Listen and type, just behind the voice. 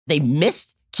They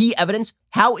missed key evidence.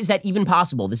 How is that even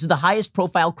possible? This is the highest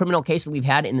profile criminal case that we've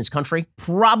had in this country,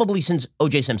 probably since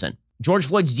O.J. Simpson. George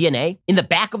Floyd's DNA in the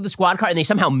back of the squad car, and they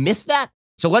somehow missed that?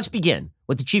 So let's begin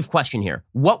with the chief question here.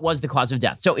 What was the cause of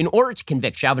death? So in order to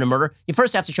convict Chauvin of murder, you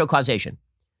first have to show causation,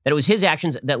 that it was his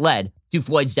actions that led to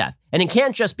Floyd's death. And it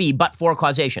can't just be but-for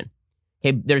causation.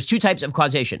 Okay, there's two types of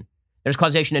causation. There's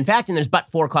causation in fact, and there's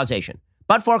but-for causation.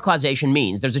 But-for causation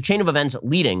means there's a chain of events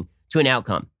leading to an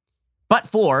outcome. But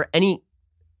for any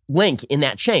link in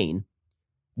that chain,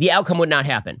 the outcome would not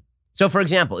happen. So for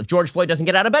example, if George Floyd doesn't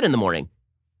get out of bed in the morning,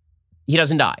 he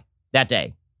doesn't die that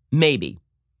day. Maybe.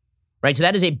 Right? So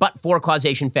that is a but-for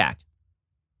causation fact.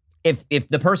 If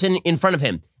the person in front of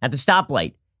him at the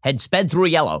stoplight had sped through a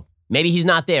yellow, maybe he's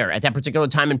not there at that particular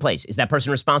time and place. Is that person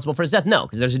responsible for his death? No,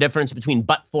 because there's a difference between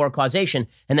but-for causation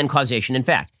and then causation in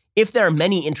fact. If there are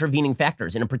many intervening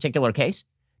factors in a particular case,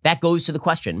 that goes to the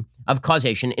question of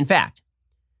causation in fact.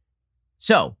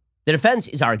 So the defense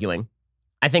is arguing,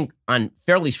 I think on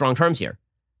fairly strong terms here,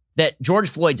 that George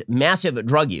Floyd's massive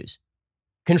drug use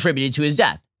contributed to his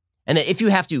death. And that if you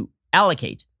have to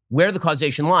allocate where the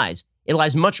causation lies, it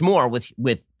lies much more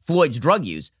with Floyd's drug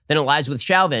use than it lies with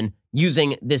Chauvin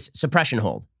using this suppression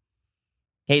hold.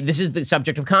 Okay, this is the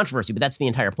subject of controversy, but that's the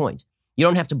entire point. You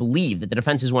don't have to believe that the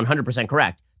defense is 100%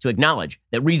 correct to acknowledge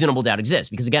that reasonable doubt exists.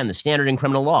 Because again, the standard in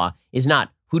criminal law is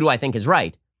not who do I think is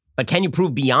right, but can you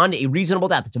prove beyond a reasonable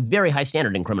doubt? That's a very high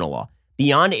standard in criminal law.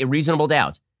 Beyond a reasonable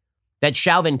doubt that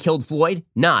Chauvin killed Floyd,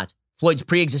 not Floyd's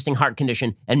pre-existing heart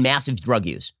condition and massive drug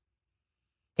use.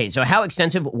 Okay, so how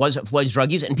extensive was Floyd's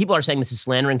drug use? And people are saying this is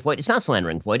slandering Floyd. It's not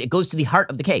slandering Floyd. It goes to the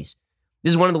heart of the case.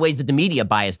 This is one of the ways that the media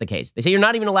bias the case. They say you're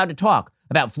not even allowed to talk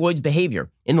about Floyd's behavior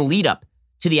in the lead up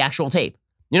to the actual tape.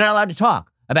 You're not allowed to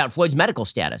talk about Floyd's medical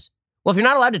status. Well, if you're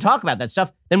not allowed to talk about that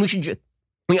stuff, then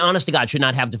we honest to God should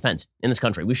not have defense in this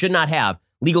country. We should not have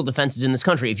legal defenses in this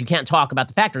country if you can't talk about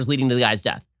the factors leading to the guy's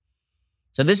death.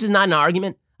 So this is not an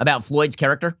argument about Floyd's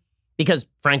character because,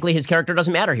 frankly, his character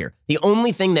doesn't matter here. The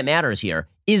only thing that matters here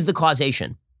is the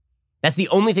causation. That's the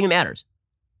only thing that matters.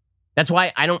 That's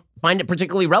why I don't find it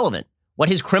particularly relevant what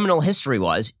his criminal history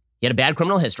was. He had a bad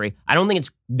criminal history. I don't think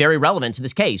it's very relevant to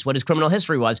this case what his criminal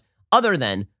history was, other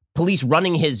than police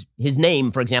running his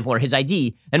name, for example, or his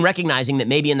ID, and recognizing that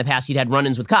maybe in the past he'd had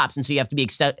run-ins with cops, and so you have to be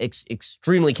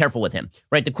extremely careful with him,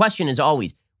 right? The question is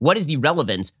always, what is the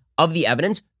relevance of the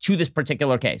evidence to this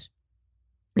particular case?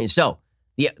 And so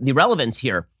the relevance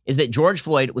here is that George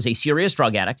Floyd was a serious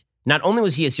drug addict. Not only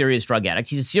was he a serious drug addict,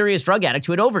 he's a serious drug addict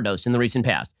who had overdosed in the recent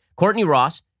past. Courtney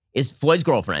Ross is Floyd's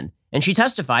girlfriend, and she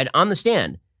testified on the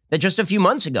stand that just a few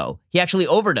months ago, he actually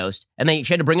overdosed, and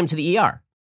she had to bring him to the ER.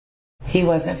 He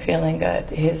wasn't feeling good.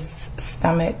 His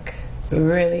stomach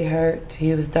really hurt.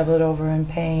 He was doubled over in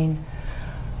pain.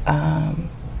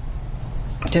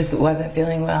 Just wasn't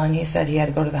feeling well, and he said he had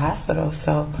to go to the hospital,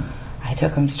 so I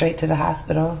took him straight to the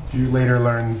hospital. You later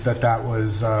learned that that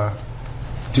was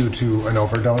due to an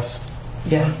overdose?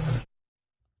 Yes.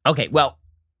 Okay, well,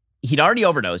 he'd already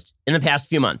overdosed in the past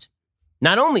few months.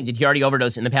 Not only did he already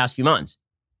overdose in the past few months,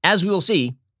 as we will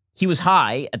see, he was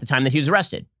high at the time that he was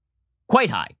arrested. Quite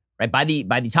high, right? By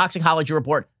the toxicology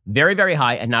report, very, very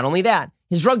high. And not only that,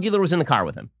 his drug dealer was in the car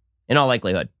with him, in all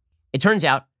likelihood. It turns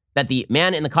out that the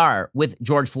man in the car with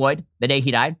George Floyd, the day he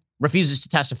died, refuses to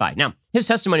testify. Now, his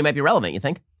testimony might be relevant, you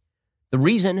think? The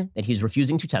reason that he's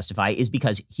refusing to testify is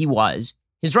because he was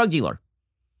his drug dealer.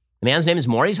 The man's name is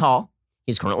Maurice Hall.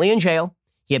 He's currently in jail.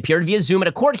 He appeared via Zoom at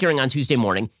a court hearing on Tuesday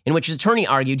morning in which his attorney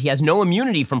argued he has no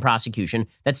immunity from prosecution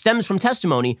that stems from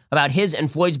testimony about his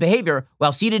and Floyd's behavior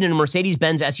while seated in a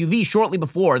Mercedes-Benz SUV shortly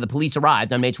before the police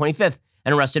arrived on May 25th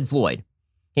and arrested Floyd.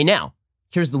 Okay, now,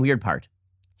 here's the weird part.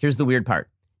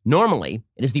 Normally,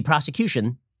 it is the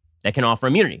prosecution that can offer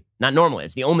immunity. Not normally.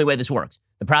 It's the only way this works.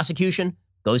 The prosecution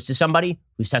goes to somebody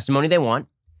whose testimony they want,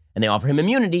 and they offer him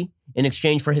immunity in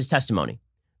exchange for his testimony.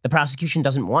 The prosecution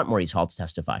doesn't want Maurice Hall to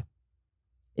testify.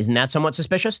 Isn't that somewhat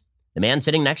suspicious? The man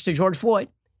sitting next to George Floyd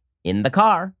in the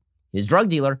car, his drug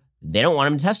dealer, they don't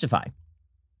want him to testify.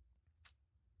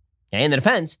 Okay, and the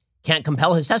defense can't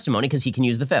compel his testimony because he can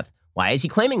use the fifth. Why is he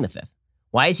claiming the fifth?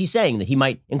 Why is he saying that he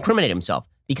might incriminate himself?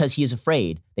 Because he is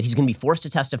afraid that he's going to be forced to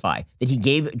testify that he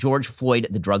gave George Floyd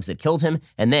the drugs that killed him,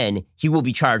 and then he will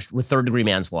be charged with third-degree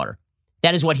manslaughter.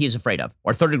 That is what he is afraid of,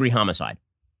 or third-degree homicide,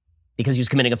 because he was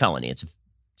committing a felony.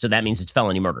 So that means it's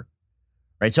felony murder,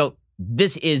 right? So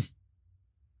this is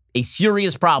a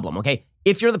serious problem, okay?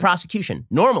 If you're the prosecution,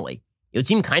 normally it would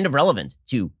seem kind of relevant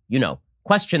to,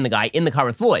 question the guy in the car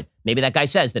with Floyd. Maybe that guy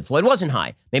says that Floyd wasn't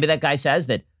high. Maybe that guy says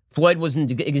that Floyd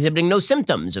wasn't exhibiting no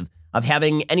symptoms of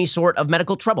having any sort of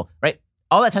medical trouble, right?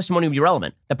 all that testimony would be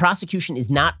relevant. The prosecution is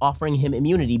not offering him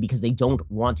immunity because they don't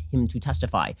want him to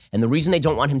testify. And the reason they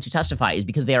don't want him to testify is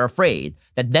because they are afraid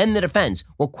that then the defense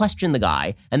will question the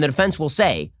guy, and the defense will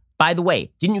say, by the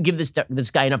way, didn't you give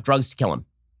this guy enough drugs to kill him?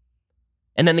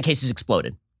 And then the case is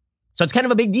exploded. So it's kind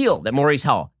of a big deal that Maurice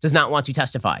Hall does not want to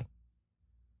testify.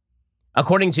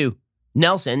 According to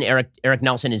Nelson, Eric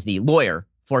Nelson is the lawyer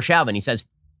for Chauvin. He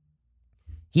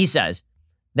says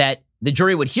that the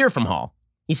jury would hear from Hall.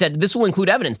 He said this will include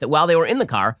evidence that while they were in the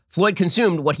car, Floyd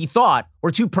consumed what he thought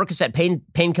were 2 Percocet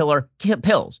painkiller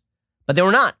pills, but they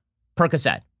were not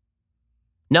Percocet.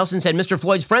 Nelson said Mr.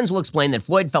 Floyd's friends will explain that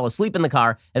Floyd fell asleep in the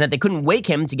car and that they couldn't wake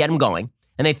him to get him going,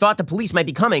 and they thought the police might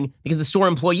be coming because the store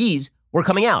employees were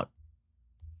coming out.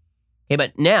 Okay,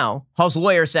 but now Hall's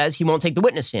lawyer says he won't take the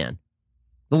witness stand.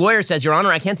 The lawyer says, Your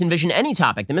Honor, I can't envision any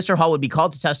topic that Mr. Hall would be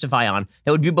called to testify on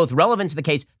that would be both relevant to the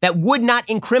case that would not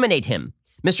incriminate him.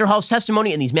 Mr. Hall's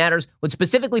testimony in these matters would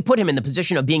specifically put him in the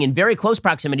position of being in very close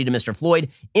proximity to Mr. Floyd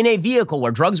in a vehicle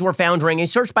where drugs were found during a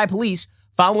search by police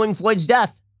following Floyd's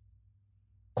death.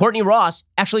 Courtney Ross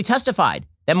actually testified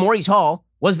that Maurice Hall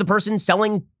was the person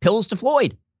selling pills to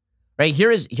Floyd. Right?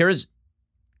 Here is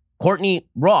Courtney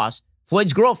Ross,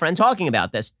 Floyd's girlfriend, talking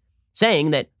about this,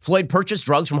 saying that Floyd purchased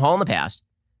drugs from Hall in the past,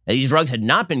 that these drugs had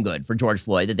not been good for George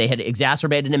Floyd, that they had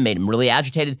exacerbated him, made him really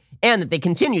agitated, and that they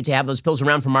continued to have those pills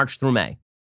around from March through May.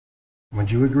 Would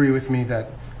you agree with me that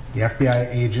the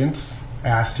FBI agents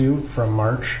asked you from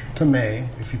March to May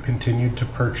if you continued to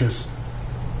purchase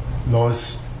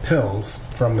those pills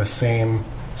from the same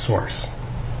source?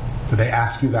 Did they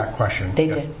ask you that question? They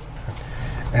did.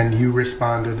 And you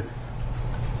responded,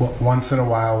 well, once in a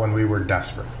while when we were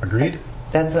desperate. Agreed?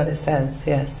 That's what it says,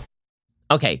 yes.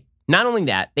 Okay, not only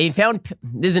that, they found,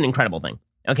 this is an incredible thing.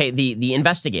 Okay, the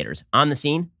investigators on the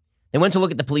scene, they went to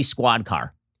look at the police squad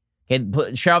car.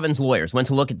 Okay, Chauvin's lawyers went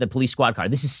to look at the police squad car.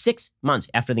 This is 6 months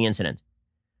after the incident.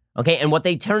 Okay, and what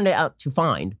they turned out to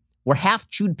find were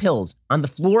half-chewed pills on the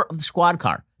floor of the squad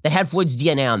car that had Floyd's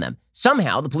DNA on them.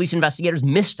 Somehow, the police investigators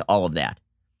missed all of that.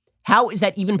 How is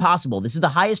that even possible? This is the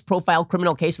highest profile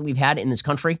criminal case that we've had in this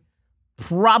country,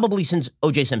 probably since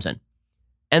O.J. Simpson.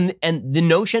 And the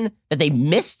notion that they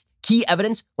missed key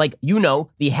evidence, like,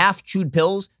 the half-chewed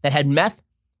pills that had meth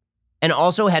and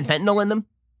also had fentanyl in them,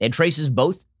 they had traces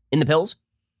both in the pills,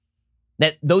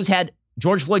 that those had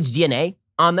George Floyd's DNA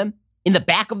on them in the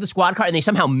back of the squad car, and they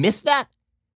somehow missed that?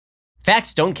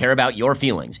 Facts don't care about your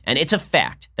feelings, and it's a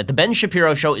fact that The Ben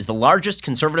Shapiro Show is the largest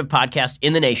conservative podcast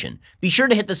in the nation. Be sure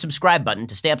to hit the subscribe button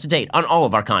to stay up to date on all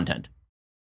of our content.